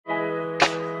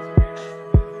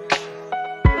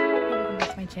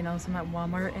my channel. So I'm at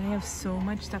Walmart and they have so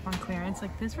much stuff on clearance.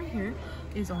 Like this right here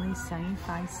is only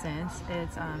 75 cents.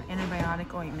 It's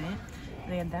antibiotic ointment.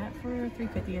 They had that for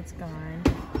 $3.50. It's gone.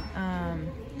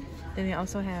 Then they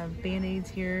also have band-aids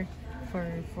here for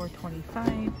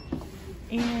 $4.25.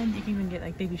 And you can even get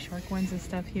like baby shark ones and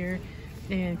stuff here.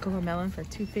 And Coco Melon for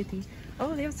 $2.50.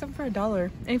 Oh, they have some for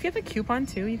 $1. And if you have a coupon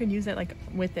too, you can use it like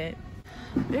with it.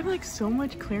 They have like so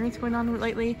much clearance going on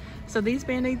lately. So these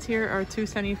band-aids here are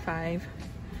 $2.75.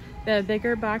 The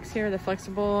bigger box here, the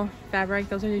flexible fabric,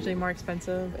 those are usually more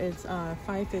expensive. It's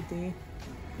 $5.50.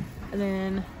 And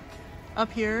then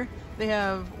up here they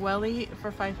have Welly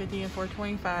for $5.50 and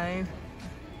 $4.25.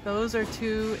 Those are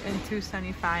 $2 and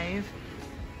 $2.75.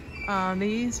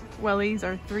 These Wellies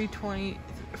are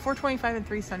 $4.25 and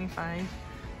 $3.75.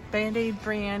 Band-Aid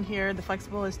brand here, the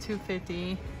flexible is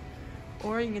 $2.50.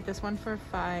 Or you can get this one for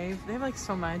 $5. They have like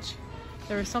so much.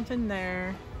 There was something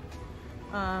there.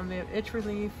 They have itch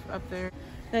relief up there.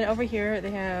 Then over here they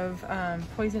have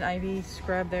poison ivy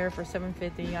scrub there for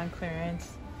 $7.50 on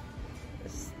clearance.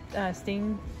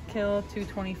 Sting kill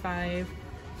 $2.25.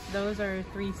 Those are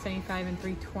 $3.75 and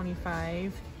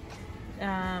 $3.25.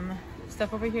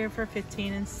 Stuff over here for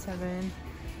 $15 and $7.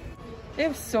 They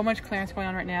have so much clearance going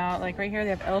on right now. Like right here they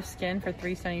have elf skin for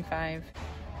 $3.75.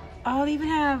 Oh, they even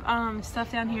have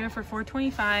stuff down here for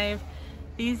 $4.25.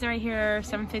 These right here are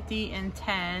 $7.50 and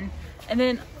 $10. And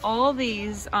then all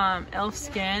these elf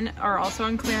skin are also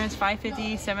on clearance,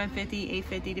 $5.50, $7.50,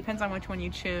 $8.50, depends on which one you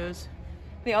choose.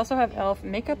 They also have elf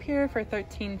makeup here for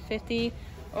 $13.50,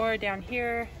 or down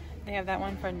here they have that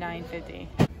one for $9.50.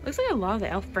 Looks like a lot of the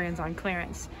elf brands on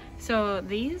clearance. So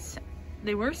these,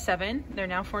 they were $7, they're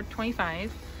now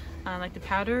 $4.25. Like the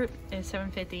powder is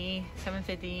 $7.50,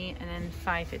 $7.50, and then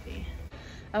 $5.50.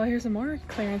 Oh, here's some more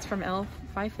clearance from elf,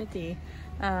 $5.50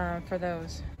 for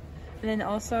those. And then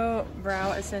also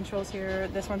brow essentials here.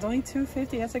 This one's only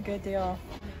 $2.50. That's a good deal.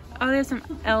 Oh, there's some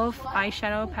elf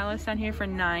eyeshadow palettes down here for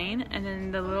 $9, and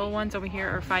then the little ones over here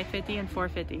are $5.50 and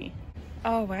 $4.50.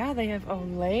 Oh wow, they have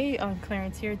Olay on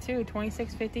clearance here too,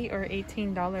 $26.50 or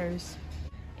 $18.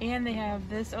 And they have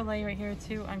this Olay right here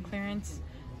too on clearance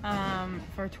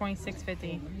for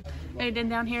 $26.50. And then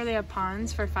down here they have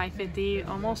Pond's for $5.50,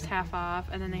 almost half off.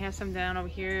 And then they have some down over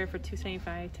here for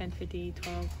 $2.75, $10.50,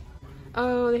 $12.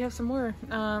 Oh, they have some more.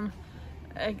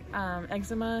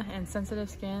 Eczema and sensitive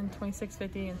skin,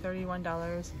 $26.50 and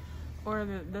 $31. Or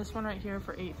this one right here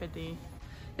for $8.50.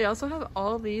 They also have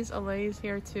all these Olays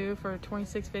here too for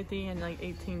 $26.50 and like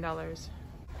 $18.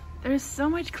 There's so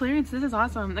much clearance. This is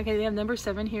awesome. Okay, they have number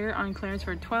 7 here on clearance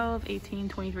for $12, $18,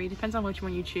 $23. Depends on which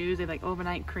one you choose. They have like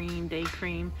overnight cream, day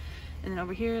cream. And then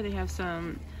over here they have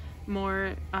some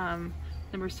more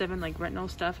number 7 like retinol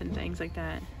stuff and things like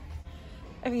that.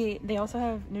 Okay, they also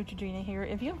have Neutrogena here.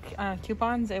 If you have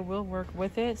coupons, it will work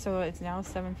with it. So it's now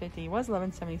 $7.50. It was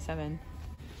 $11.77.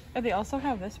 Oh, they also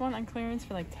have this one on clearance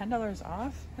for like $10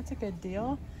 off. That's a good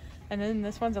deal. And then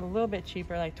this one's a little bit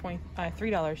cheaper, like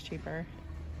 $3 cheaper.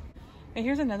 And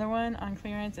here's another one on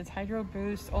clearance. It's Hydro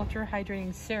Boost Ultra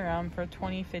Hydrating Serum for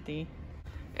 $20.50.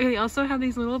 And they also have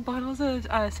these little bottles of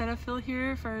Cetaphil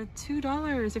here for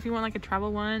 $2 if you want like a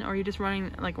travel one, or you're just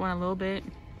running like one a little bit.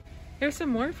 There's some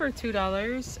more for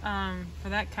 $2 for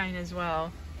that kind as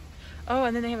well. Oh,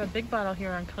 and then they have a big bottle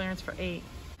here on clearance for $8.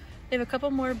 They have a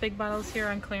couple more big bottles here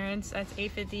on clearance. That's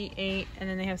 $8.50, $8, and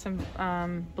then they have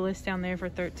some Bliss down there for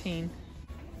 $13.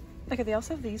 Okay, they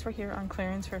also have these right here on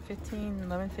clearance for $15,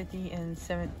 $11.50, and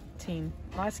 $17.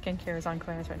 A lot of skincare is on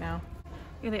clearance right now.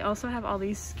 Yeah, they also have all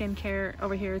these skincare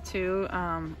over here too.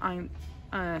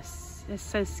 It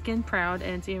says Skin Proud,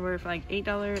 and it's anywhere for like $8,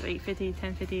 $8.50,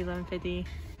 $10.50, $11.50.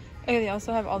 Okay, they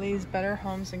also have all these Better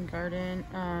Homes and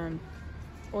Garden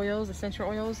oils, essential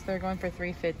oils. They're going for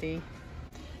 $3.50.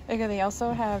 Okay, they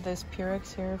also have this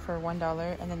Purex here for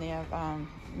 $1, and then they have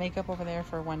makeup over there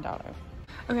for $1.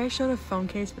 Okay, I showed a phone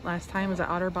case last time. It was an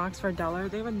OtterBox for $1.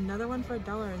 They have another one for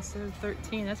 $1 instead of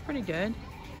 $13. That's pretty good.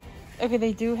 Okay,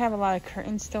 they do have a lot of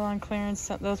curtains still on clearance.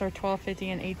 So those are $12.50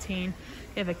 and $18.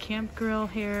 They have a camp grill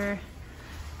here.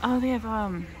 Oh, they have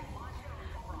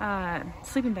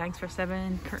sleeping bags for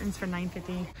 $7, curtains for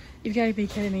 $9.50. You've got to be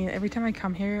kidding me. Every time I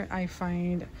come here, I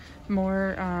find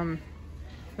more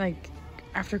like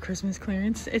after Christmas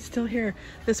clearance. It's still here.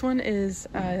 This one is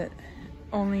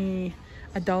only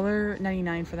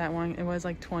 $1.99 for that one. It was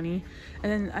like $20.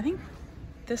 And then I think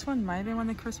this one might have been one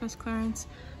of the Christmas clearance.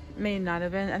 May not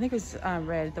have been. I think it was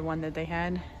red, the one that they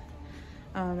had.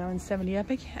 That one's $70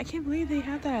 up. I can't believe they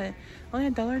had that.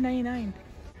 Only $1.99.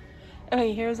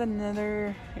 Okay, here's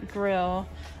another grill.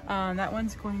 That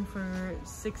one's going for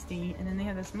 $60. And then they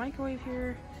have this microwave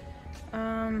here.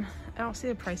 I don't see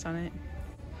the price on it.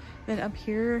 Then up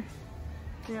here,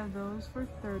 they have those for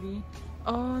 30.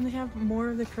 Oh, and they have more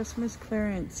of the Christmas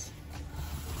clearance.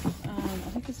 I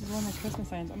think this is one of the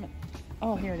Christmas items.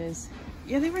 Oh, here it is.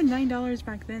 Yeah, they were $9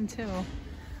 back then too.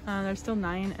 They're still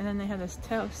 $9. And then they have this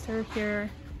toaster here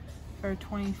for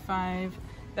 25.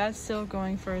 That's still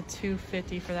going for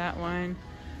 $2.50 for that one.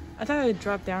 I thought it would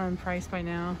drop down in price by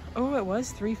now. Oh, it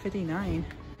was $3.59.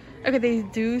 Okay, they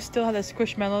do still have the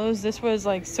Squishmallows. This was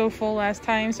like so full last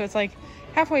time, so it's like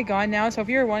halfway gone now. So if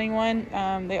you're wanting one,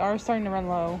 they are starting to run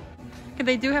low. Okay,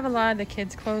 they do have a lot of the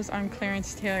kids' clothes on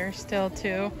clearance here still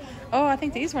too. Oh, I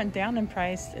think these went down in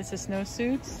price. It's the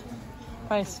snowsuits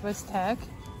by Swiss Tech.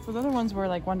 Those other ones were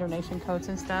like Wonder Nation coats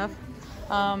and stuff.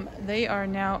 They are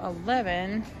now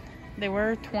 $11. They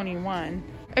were $21.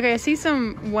 Okay, I see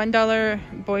some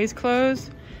 $1 boys clothes.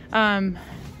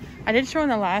 I did show in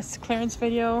the last clearance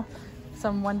video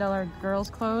some $1 girls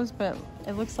clothes, but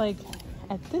it looks like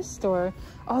at this store,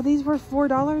 oh, these were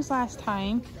 $4 last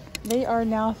time. They are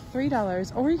now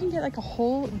 $3. Or you can get like a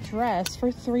whole dress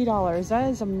for $3. That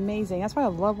is amazing. That's why I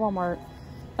love Walmart.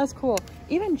 That's cool.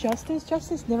 Even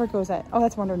Justice never goes at, oh,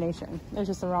 that's Wonder Nation. There's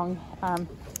just the wrong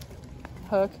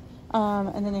hook.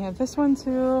 And then they have this one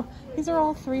too. These are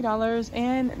all $3,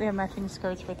 and they have matching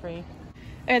skirts for $3.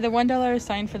 The $1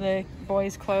 sign for the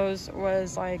boys' clothes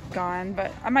was like gone,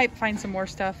 but I might find some more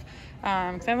stuff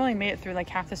because I've only made it through like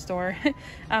half the store.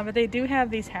 But they do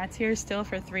have these hats here still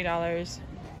for $3.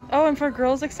 Oh, and for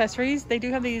girls' accessories, they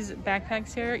do have these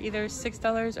backpacks here, either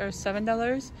 $6 or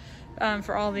 $7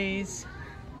 for all these.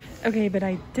 Okay, but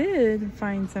I did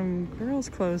find some girls'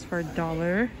 clothes for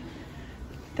 $1.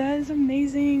 That is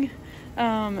amazing.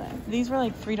 These were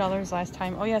like $3 last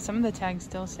time. Oh yeah, some of the tags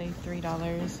still say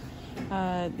 $3.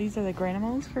 These are the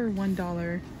Granimals for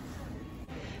 $1.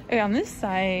 Okay, on this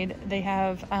side, they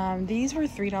have, these were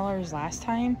 $3 last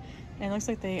time, and it looks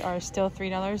like they are still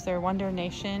 $3. They're Wonder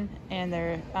Nation, and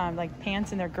they're like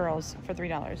pants, and they're girls for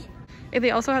 $3. Okay,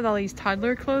 they also have all these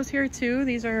toddler clothes here too.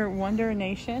 These are Wonder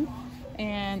Nation,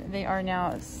 and they are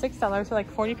now $6, so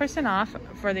like 40% off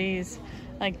for these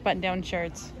like button-down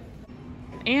shirts.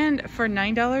 And for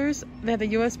 $9, they have the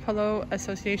US Polo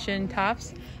Association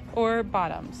tops or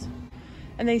bottoms.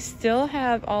 And they still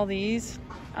have all these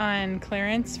on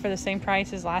clearance for the same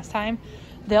price as last time.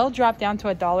 They'll drop down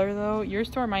to $1 though. Your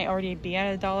store might already be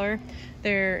at $1.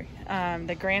 They're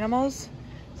the Granimals, so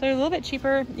they're a little bit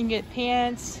cheaper. You can get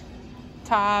pants,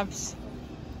 tops,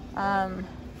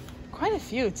 quite a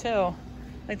few too.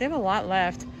 Like they have a lot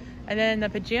left. And then the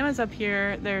pajamas up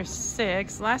here, they're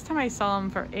 $6. Last time I saw them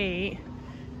for $8.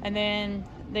 And then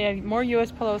they have more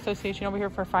US Polo Association over here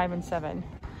for $5 and $7.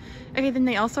 Okay, then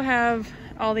they also have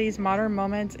all these Modern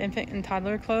Moments infant and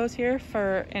toddler clothes here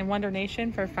in Wonder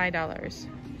Nation for $5.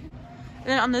 And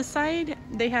then on this side,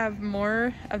 they have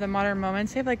more of the Modern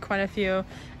Moments. They have like quite a few. And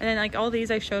then like all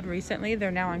these I showed recently,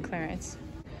 they're now on clearance.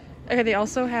 Okay, they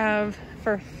also have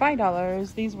for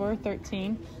 $5, these were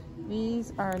 $13.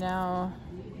 These are now,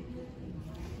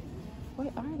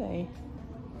 what are they?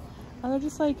 Oh, they're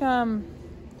just like, I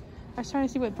was trying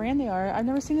to see what brand they are. I've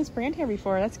never seen this brand here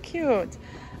before. That's cute.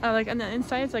 Like on the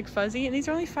inside, it's like fuzzy, and these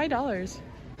are only $5.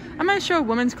 I'm gonna show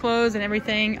women's clothes and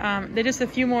everything. They just a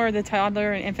few more of the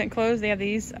toddler and infant clothes. They have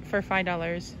these for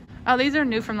 $5. Oh, these are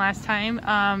new from last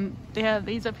time. They have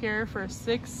these up here for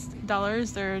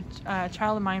 $6. They're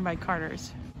Child of Mine by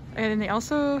Carter's. And they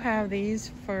also have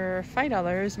these for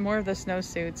 $5, more of the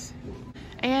snowsuits.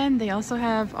 And they also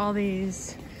have all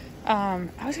these, I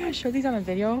was gonna show these on a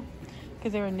video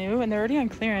because they were new and they're already on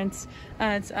clearance.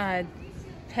 It's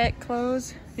pet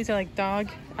clothes. These are like dog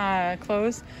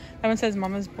clothes. That one says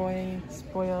Mama's Boy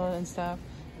Spoiled and stuff,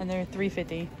 and they're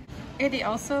 $3.50. And they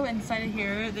also, inside of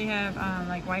here, they have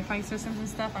like Wi-Fi systems and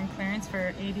stuff on clearance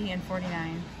for $80 and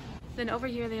 $49. Then over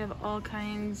here they have all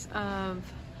kinds of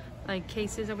like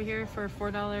cases over here for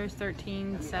 $4,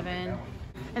 $13, $7.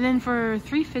 And then for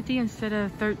 $3.50 instead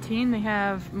of $13, they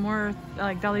have more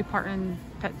like Dolly Parton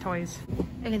pet toys.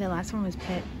 Okay, the last one was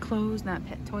pet clothes, not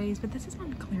pet toys, but this is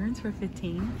on clearance for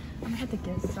 $15. I'm gonna have to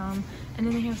get some. And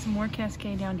then they have some more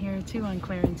Cascade down here too on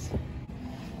clearance.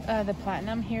 The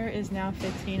platinum here is now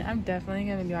 $15. I'm definitely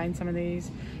gonna be buying some of these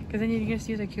because then you can just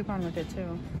use a coupon with it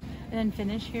too. And then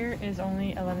finish here is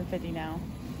only $11.50 now.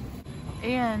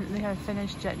 And they have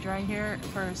finished jet dry here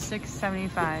for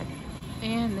 $6.75.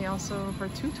 And they also, for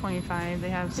 $2.25, they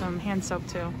have some hand soap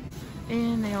too.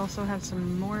 And they also have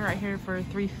some more right here for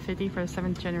 $3.50 for the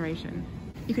 7th generation.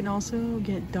 You can also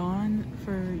get Dawn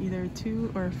for either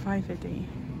 $2 or $5.50.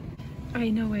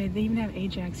 Okay, no way, they even have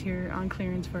Ajax here on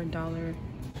clearance for $1.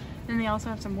 And they also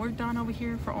have some more Dawn over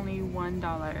here for only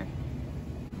 $1.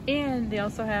 And they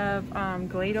also have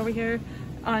Glade over here.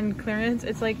 on clearance.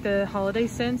 It's like the holiday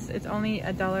scents. It's only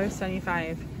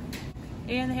 $1.75.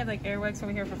 And they have like Airwicks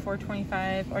over here for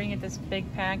 $4.25, or you can get this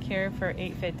big pack here for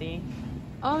 $8.50.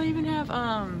 Oh, they even have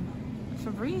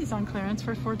Febreze on clearance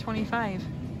for $4.25.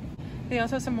 They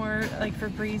also have some more like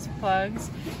Febreze plugs.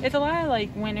 It's a lot of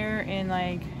like winter and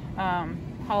like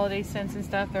holiday scents and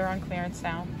stuff. They're on clearance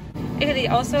now. Okay, they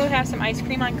also have some ice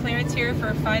cream on clearance here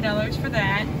for $5 for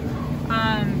that.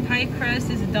 Pie crust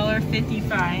is $1.55,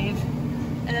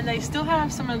 and then they still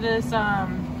have some of this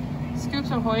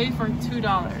Scoops Ahoy for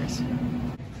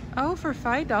 $2. Oh, for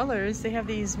 $5 they have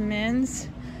these men's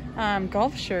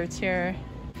golf shirts here.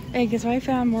 Hey, guess what? I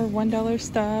found more $1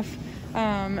 stuff.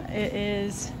 It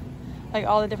is like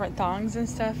all the different thongs and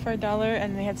stuff for $1,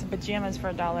 and they had some pajamas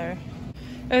for $1.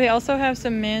 Oh, they also have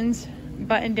some men's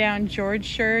button-down George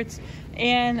shirts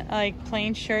and like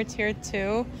plain shirts here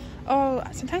too. Oh,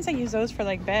 sometimes I use those for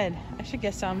like bed. I should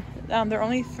get some. They're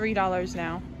only $3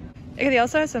 now. Okay, they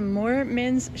also have some more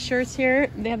men's shirts here.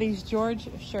 They have these George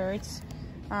shirts.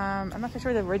 I'm not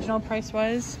sure what the original price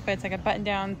was, but it's like a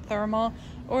button-down thermal,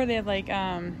 or they have like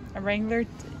a Wrangler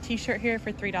t-shirt here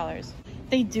for $3.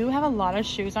 They do have a lot of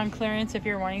shoes on clearance if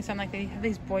you're wanting something. Like they have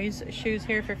these boys shoes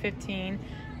here for $15.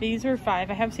 These are $5.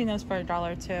 I have seen those for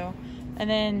 $1 too. And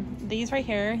then these right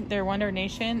here, they're Wonder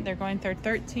Nation. They're going for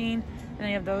 $13, and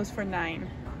they have those for $9.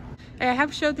 I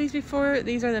have showed these before.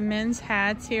 These are the men's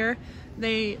hats here.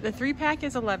 The 3-pack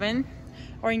is $11,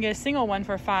 or you can get a single one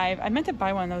for $5. I meant to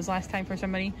buy one of those last time for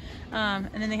somebody. And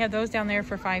then they have those down there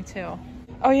for $5 too.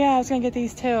 Oh yeah, I was gonna get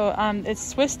these too. It's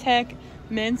Swiss Tech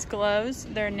men's gloves.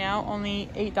 They're now only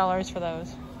 $8 for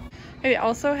those. They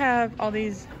also have all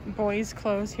these boys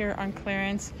clothes here on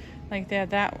clearance. Like they have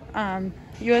that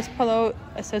US Polo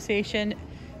Association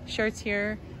shirts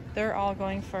here. They're all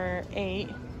going for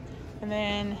 $8. And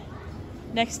then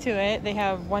next to it, they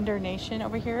have Wonder Nation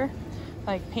over here.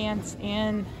 Like pants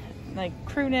and like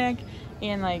crew neck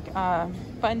and like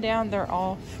button down. They're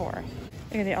all $4.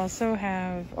 Okay, they also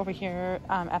have over here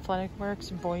Athletic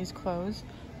Works boys clothes.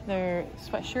 They're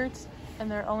sweatshirts, and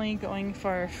they're only going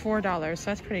for $4, so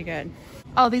that's pretty good.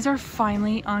 Oh, these are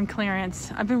finally on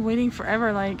clearance. I've been waiting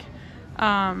forever. Like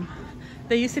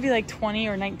they used to be like 20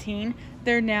 or 19.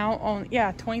 They're now only,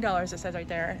 yeah, $20 it says right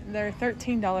there. They're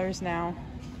 $13 now.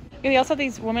 Okay, they also have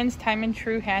these women's Time and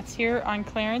True hats here on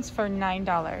clearance for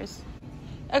 $9.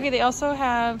 Okay, they also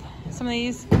have some of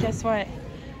these. Guess what?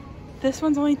 This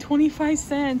one's only 25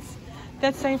 cents.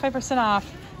 That's 75%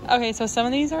 off. Okay, so some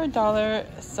of these are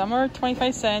 $1, some are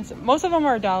 25 cents. Most of them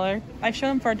are $1. I've shown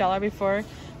them for $1 before,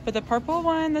 but the purple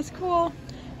one, that's cool.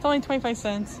 It's only 25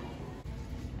 cents.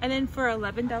 And then for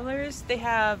 $11, they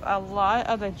have a lot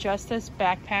of the Justice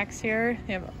backpacks here.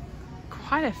 They have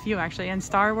quite a few actually, and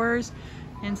Star Wars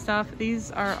and stuff.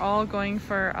 These are all going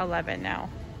for $11 now.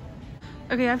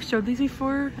 Okay, I've showed these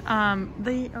before.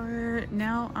 They are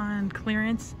now on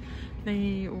clearance.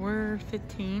 They were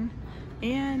 $15,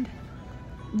 and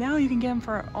now you can get them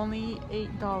for only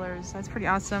 $8. That's pretty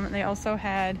awesome. They also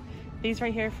had these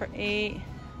right here for $8.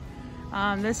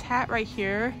 This hat right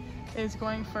here is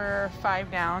going for $5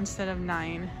 now instead of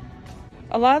 $9.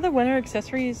 A lot of the winter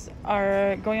accessories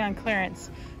are going on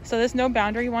clearance. So this No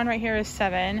Boundary one right here is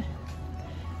 $7.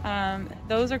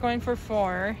 Those are going for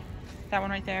 $4. That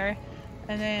one right there.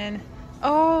 And then,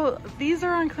 oh, these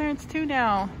are on clearance too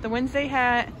now. The Wednesday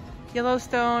hat,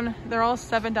 Yellowstone, they're all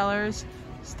 $7.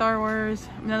 Star Wars,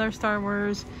 another Star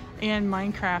Wars, and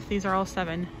Minecraft. These are all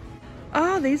 $7.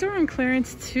 Oh, these are on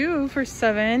clearance too for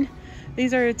 $7.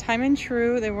 These are Time and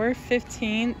True. They were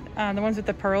 $15. The ones with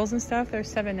the pearls and stuff, they're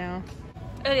 $7 now.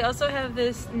 And they also have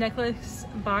this necklace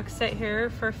box set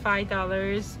here for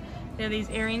 $5. They have these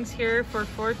earrings here for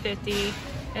 $4.50,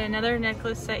 and another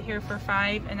necklace set here for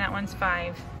 $5, and that one's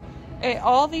 $5. Hey,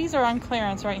 all these are on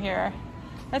clearance right here.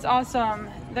 That's awesome.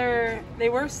 They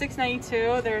were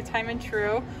 $6.92. They're Time and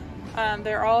True.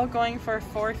 They're all going for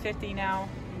 $4.50 now.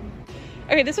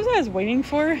 Okay, this is what I was waiting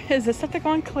for, is this stuff to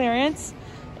go on clearance.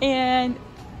 And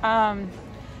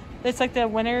it's like the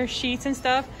winter sheets and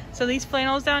stuff. So these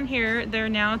flannels down here, they're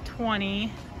now $20.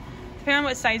 Depending on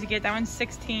what size you get, that one's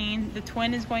 $16. The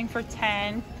twin is going for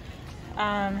 $10.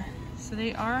 So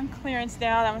they are on clearance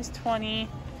now. That one's $20.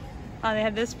 They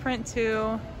have this print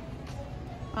too.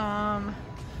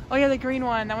 Oh yeah, the green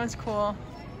one, that one's cool.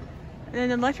 And then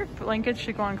the electric blankets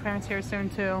should go on clearance here soon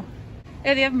too.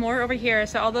 Yeah, they have more over here.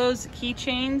 So all those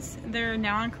keychains, they're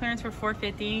now on clearance for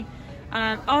 $4.50.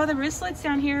 Oh, the wristlets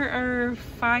down here are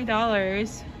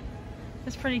 $5.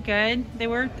 That's pretty good.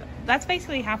 That's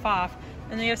basically half off.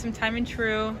 And then you have some Time and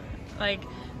True, like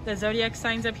the zodiac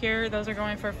signs up here. Those are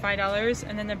going for $5.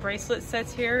 And then the bracelet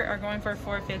sets here are going for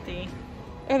 $4.50.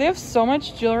 Oh, they have so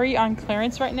much jewelry on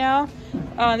clearance right now.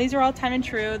 These are all time and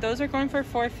true. Those are going for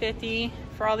 $4.50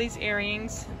 for all these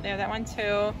earrings. They have that one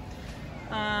too.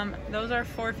 Those are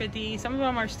 $4.50. Some of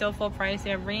them are still full price.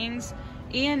 They have rings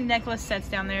and necklace sets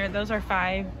down there. Those are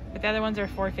 $5, but the other ones are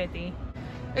 $4.50.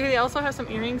 Okay, they also have some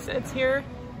earring sets here.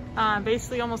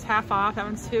 Basically almost half off. That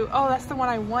one's $2. Oh, that's the one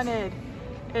I wanted.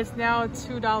 It's now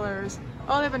 $2.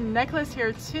 Oh, they have a necklace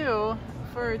here too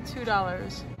for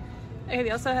 $2. Okay,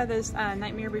 they also have this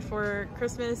Nightmare Before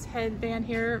Christmas headband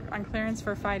here on clearance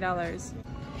for $5.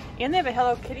 And they have a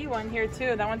Hello Kitty one here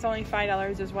too. That one's only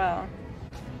 $5 as well.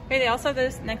 Okay, they also have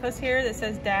this necklace here that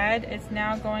says Dad. It's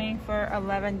now going for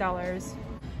 $11.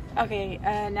 Okay,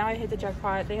 now I hit the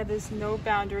jackpot. They have this No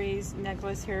Boundaries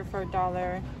necklace here for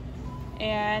 $1.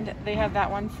 And they have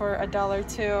that one for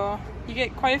 $1 too. You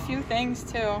get quite a few things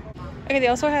too. Okay, they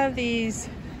also have these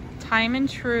Time and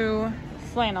True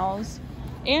flannels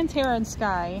and Terra and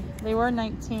Sky. They were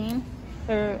 $19.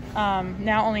 They're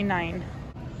now only $9.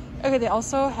 Okay, they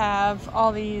also have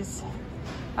all these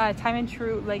Time and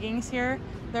True leggings here.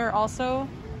 They're also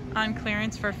on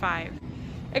clearance for $5.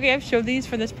 Okay, I've showed these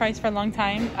for this price for a long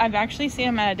time. I've actually seen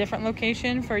them at a different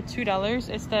location for $2.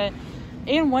 It's the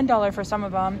and $1 for some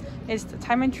of them. It's the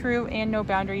Time and True and No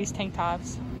Boundaries tank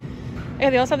tops.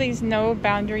 Okay, they also have these No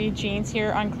Boundary jeans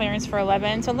here on clearance for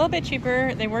 $11. So a little bit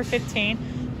cheaper. They were $15.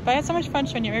 But I had so much fun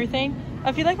showing you everything.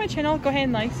 If you like my channel, go ahead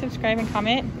and like, subscribe, and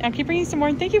comment. I'll keep bringing some more.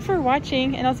 And thank you for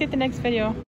watching, and I'll see you at the next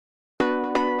video.